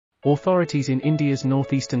Authorities in India's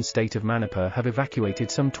northeastern state of Manipur have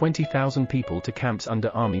evacuated some 20,000 people to camps under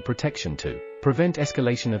army protection to prevent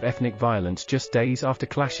escalation of ethnic violence just days after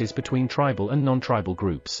clashes between tribal and non-tribal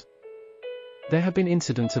groups. There have been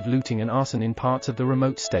incidents of looting and arson in parts of the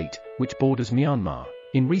remote state, which borders Myanmar,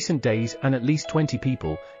 in recent days, and at least 20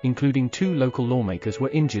 people, including 2 local lawmakers, were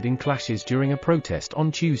injured in clashes during a protest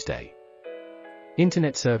on Tuesday.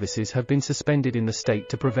 Internet services have been suspended in the state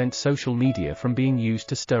to prevent social media from being used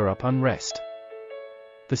to stir up unrest.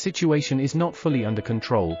 The situation is not fully under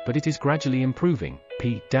control, but it is gradually improving,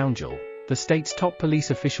 P. Downjal, the state's top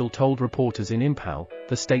police official, told reporters in Imphal,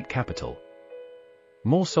 the state capital.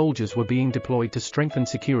 More soldiers were being deployed to strengthen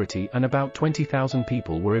security and about 20,000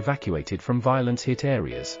 people were evacuated from violence-hit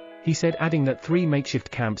areas, he said, adding that 3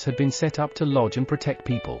 makeshift camps had been set up to lodge and protect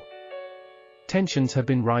people. Tensions have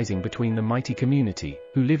been rising between the Meitei community,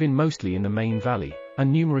 who live mostly in the main valley, and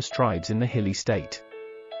numerous tribes in the Hilly state.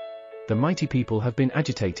 The Meitei people have been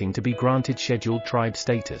agitating to be granted scheduled tribe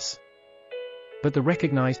status. But the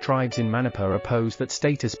recognized tribes in Manipur oppose that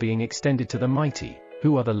status being extended to the Meitei,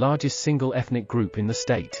 who are the largest single ethnic group in the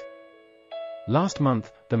state. Last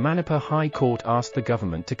month, the Manipur High Court asked the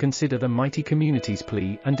government to consider the Meitei community's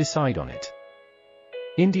plea and decide on it.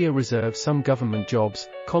 India reserves some government jobs,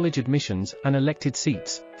 college admissions, and elected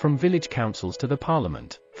seats, from village councils to the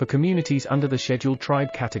parliament, for communities under the scheduled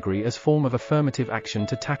tribe category as form of affirmative action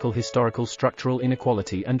to tackle historical structural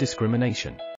inequality and discrimination.